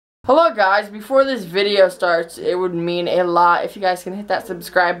Hello guys, before this video starts, it would mean a lot if you guys can hit that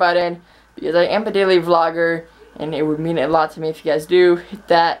subscribe button, because I am a daily vlogger, and it would mean a lot to me if you guys do hit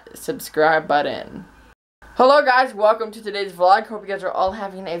that subscribe button. Hello guys, welcome to today's vlog. Hope you guys are all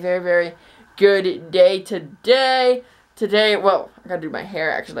having a very, very good day today. Well, I gotta do my hair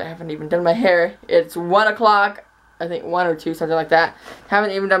actually. I haven't even done my hair. It's 1 o'clock, I think 1 or 2, something like that.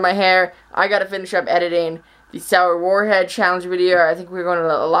 Haven't even done my hair. I gotta finish up editing the Sour Warhead challenge video. I think we're going to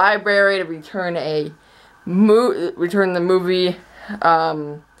the library to return the movie.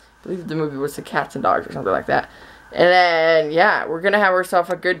 I believe the movie was The Cats and Dogs or something like that. And then, yeah, we're gonna have ourselves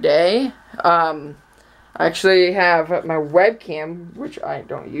a good day. I actually have my webcam, which I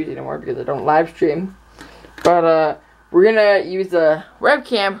don't use anymore because I don't live stream. But we're gonna use the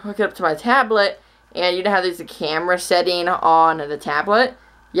webcam, hook it up to my tablet, and you know how there's a camera setting on the tablet?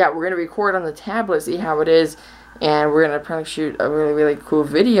 Yeah, we're going to record on the tablet, see how it is, and we're going to probably shoot a really, really cool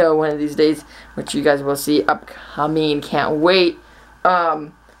video one of these days, which you guys will see upcoming. Can't wait.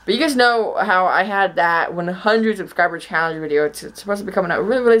 But you guys know how I had that 100 subscriber challenge video. It's supposed to be coming out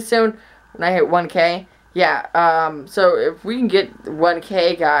really, really soon when I hit 1K. Yeah, so if we can get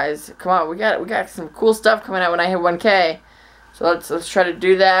 1K, guys, come on, we got some cool stuff coming out when I hit 1K. So let's try to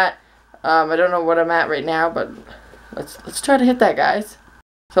do that. I don't know what I'm at right now, but let's try to hit that, guys.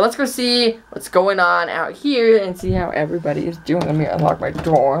 So let's go see what's going on out here and see how everybody is doing. Let me unlock my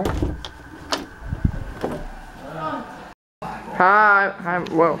door. Hi,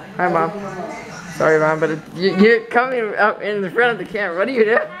 whoa, hi Mom. Sorry Mom, but you're coming up in the front of the camera. What are you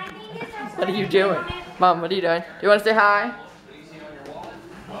doing? What are you doing? Mom, what are you doing? Do you want to say hi?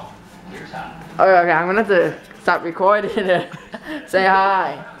 Okay, I'm gonna have to stop recording and say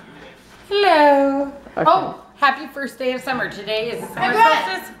hi. Hello. Okay. Oh. Happy first day of summer. Today is the summer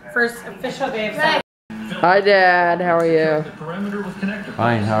solstice, first official day of summer. Hi Dad, how are you?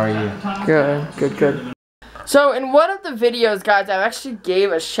 Fine, how are you? Good. So in one of the videos, guys, I actually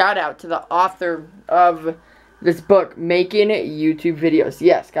gave a shout out to the author of this book, Making YouTube Videos.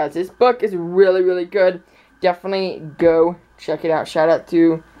 Yes, guys, this book is really, really good. Definitely go check it out. Shout out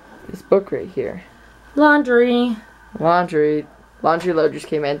to this book right here. Laundry load just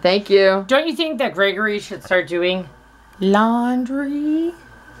came in. Thank you. Don't you think that Gregory should start doing laundry?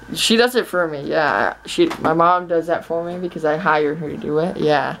 She does it for me. Yeah, my mom does that for me because I hire her to do it.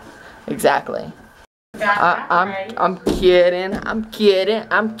 Yeah, exactly. I'm kidding.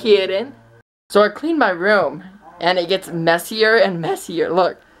 So I cleaned my room and it gets messier and messier.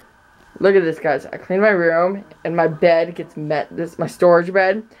 Look at this, guys. I cleaned my room and my bed gets my storage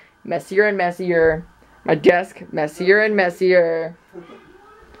bed messier and messier. My desk, messier and messier.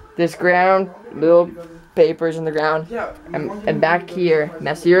 This ground, little papers in the ground. And back here,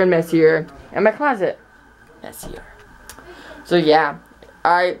 messier and messier. And my closet, messier. So yeah,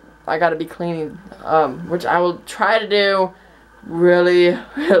 I gotta be cleaning, which I will try to do really,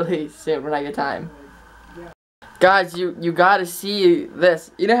 really soon when I get time. Guys, you gotta see this.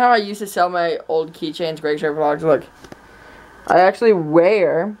 You know how I used to sell my old keychains, Greg Sharp Vlogs? Look, I actually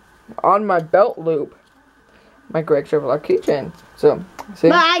wear on my belt loop my Greg Sharp Vlog keychain. So, see?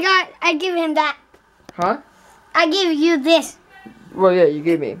 But I give him that. Huh? I give you this. Well, yeah, you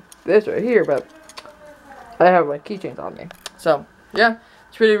gave me this right here, but I have my keychains on me. So, yeah,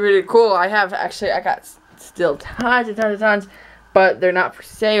 it's really, really cool. I got still tons and tons, but they're not for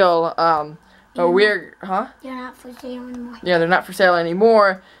sale. But They're not for sale anymore. Yeah, they're not for sale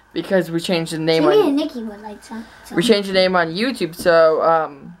anymore because we changed the name Jimmy and Nikki would like some. We changed the name on YouTube,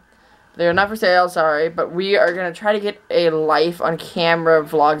 so, they're not for sale, sorry, but we are going to try to get a life on camera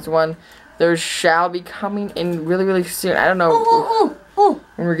vlogs one. There shall be coming in really, really soon. I don't know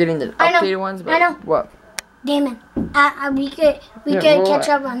when we're getting the updated ones, but I know. What? Damon. We could catch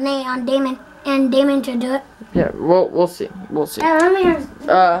up on Damon, and Damon to do it. Yeah, we'll see. We'll see.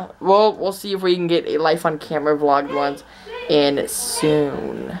 We'll see if we can get a life on camera vlogged ones in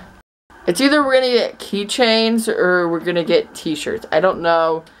soon. It's either we're going to get keychains or we're going to get t-shirts. I don't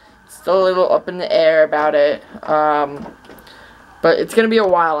know. Still a little up in the air about it, but it's gonna be a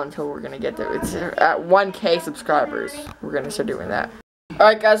while until we're gonna get there. It's at 1K subscribers. We're gonna start doing that.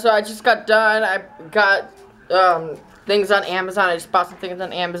 Alright guys, so I just got done. I got things on Amazon. I just bought some things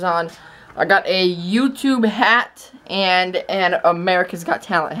on Amazon. I got a YouTube hat and an America's Got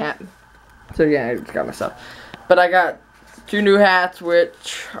Talent hat. So yeah, I just got myself. But I got 2 new hats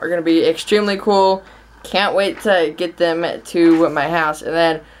which are gonna be extremely cool. Can't wait to get them to my house. And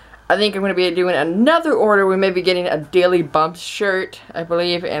then I think I'm going to be doing another order. We may be getting a Daily Bumps shirt, I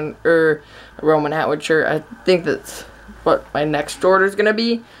believe, and a Roman Atwood shirt. I think that's what my next order is going to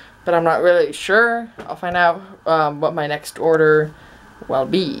be, but I'm not really sure. I'll find out what my next order will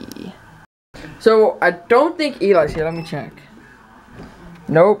be. So I don't think Eli's here. Let me check.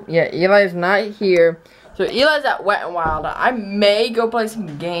 Nope. Yeah, Eli's not here. So Eli's at Wet n Wild. I may go play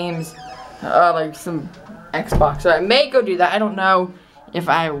some games, like some Xbox. So I may go do that. I don't know if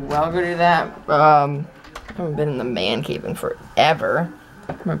I will go do that. I haven't been in the man cave in forever.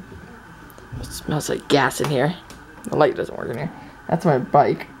 It smells like gas in here. The light doesn't work in here. That's my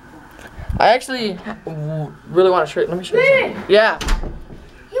bike. I actually really want to show you. Let me show you something. Yeah.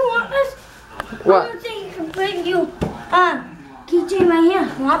 You want this? What? I think you can bring you keychain right here.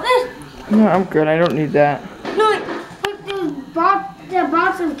 You want this? No, I'm good. I don't need that. No, put the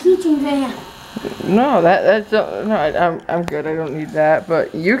box of keychains right here. No, no, I'm good. I don't need that.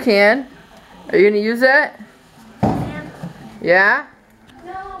 But you can. Are you gonna use that? Yeah?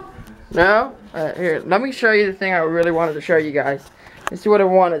 No. No? Here, let me show you the thing I really wanted to show you guys. Let's see what I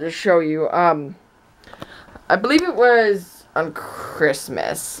wanted to show you. I believe it was on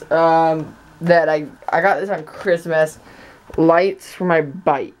Christmas. That I got this on Christmas. Lights for my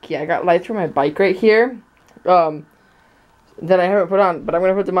bike. Yeah, I got lights for my bike right here. That I haven't put on, but I'm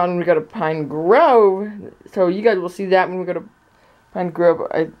gonna put them on when we go to Pine Grove. So you guys will see that when we go to Pine Grove.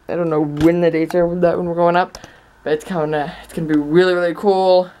 I don't know when the dates are with that when we're going up, but it's gonna be really, really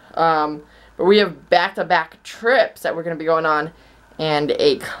cool. But we have back-to-back trips that we're gonna be going on, and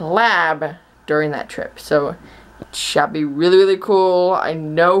a collab during that trip. So it shall be really, really cool. I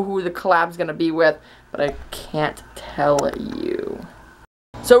know who the collab's gonna be with, but I can't tell you.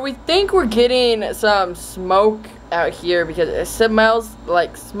 So we think we're getting some smoke out here because it smells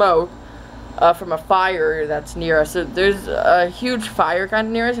like smoke from a fire that's near us. So there's a huge fire kind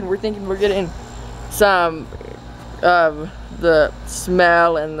of near us, and we're thinking we're getting some of the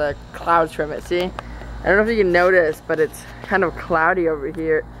smell and the clouds from it. See? I don't know if you can notice, but it's kind of cloudy over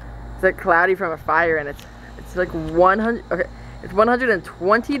here. It's like cloudy from a fire, and it's like 100. Okay, it's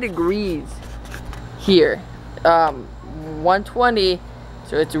 120 degrees here. 120.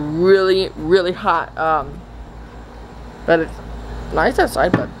 So it's really, really hot. But it's nice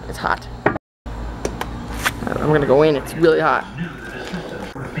outside, but it's hot. I'm gonna go in. It's really hot.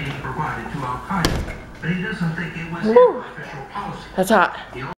 Woo. That's hot.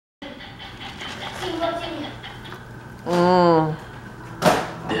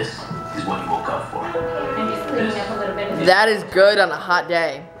 This is what you woke up for. I'm just cleaning up a little bit. That is good on a hot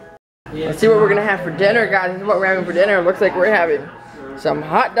day. Let's see what we're gonna have for dinner, guys. This is what we're having for dinner. It looks like we're having some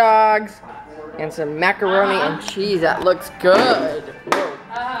hot dogs and some macaroni and cheese. That looks good.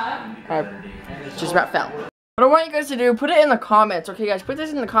 Whoa. Just about fell. What I want you guys to do, put it in the comments. Okay, guys, put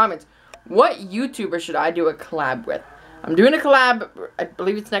this in the comments. What YouTuber should I do a collab with? I'm doing a collab, I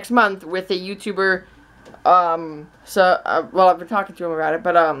believe it's next month, with a YouTuber. Well, I've been talking to him about it,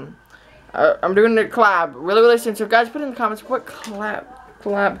 but I'm doing a collab really, really soon. So, guys, put in the comments what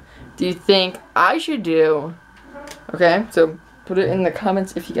collab do you think I should do? Okay, so put it in the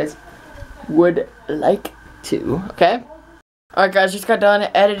comments if you guys would like to. Okay. All right, guys, just got done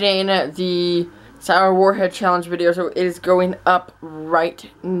editing the Sour Warhead Challenge video, so it is going up right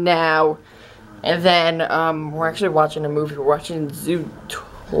now. And then we're actually watching a movie. We're watching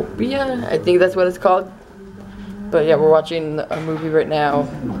Zootopia. I think that's what it's called. But yeah, we're watching a movie right now.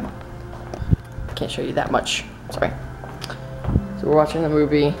 Can't show you that much. Sorry. So we're watching the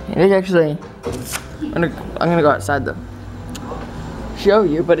movie. And it's actually, I'm gonna go outside to show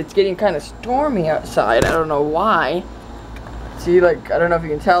you, but it's getting kind of stormy outside. I don't know why. See, like, I don't know if you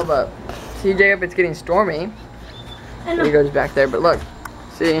can tell, but see, Jacob, it's getting stormy. And he goes back there, but look,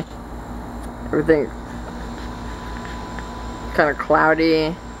 see, everything kind of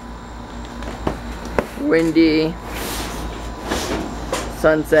cloudy, windy,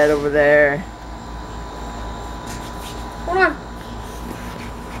 sunset over there. Hold on.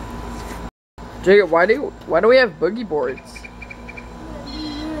 Jacob, why do we have boogie boards?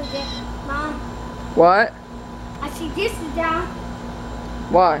 Mom, What? I see this is down.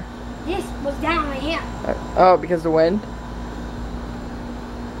 Why? This was down right here. Oh, because of the wind?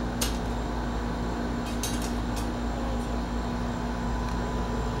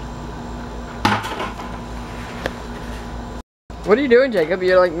 What are you doing, Jacob?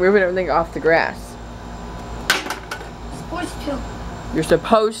 You're like moving everything off the grass. Supposed to. You're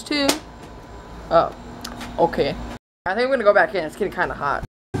supposed to? Oh, okay. I think I'm gonna go back in. It's getting kind of hot.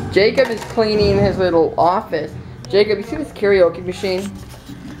 Jacob is cleaning his little office. Jacob, you see this karaoke machine?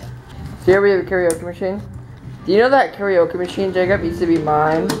 See how we have a karaoke machine? Do you know that karaoke machine, Jacob, used to be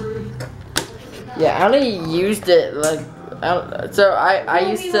mine? Yeah, I only used it like, I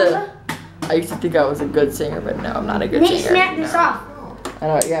used to think I was a good singer, but no, I'm not a good singer. Snap this off. I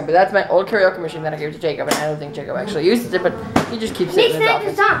know, yeah, but that's my old karaoke machine that I gave to Jacob, and I don't think Jacob actually uses it, but he just keeps it in his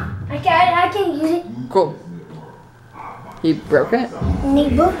office. I can't use it. Cool. He broke it?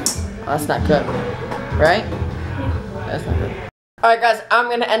 Oh, that's not good. Right? That's not good. Alright guys, I'm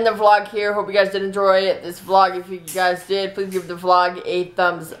going to end the vlog here. Hope you guys did enjoy this vlog. If you guys did, please give the vlog a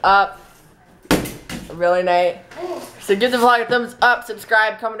thumbs up. Really nice. So give the vlog a thumbs up,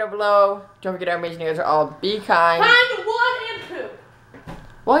 subscribe, comment down below. Don't forget our amazing guys are all be kind. Kind, one, and poop.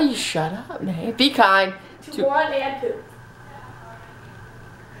 Why you shut up, Nate? Be kind. To one and poop.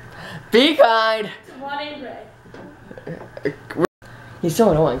 Be kind. To one and Ray. He's so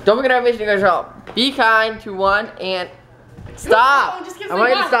annoying. Don't forget our amazing guys are all be kind to one and stop. I want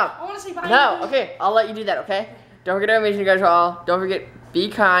you to stop. I want to say bye. No, okay, I'll let you do that, okay? Don't forget our amazing guys are all. Don't forget be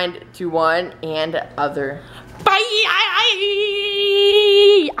kind to one and other. Bye.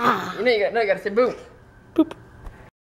 You know you gotta say boom.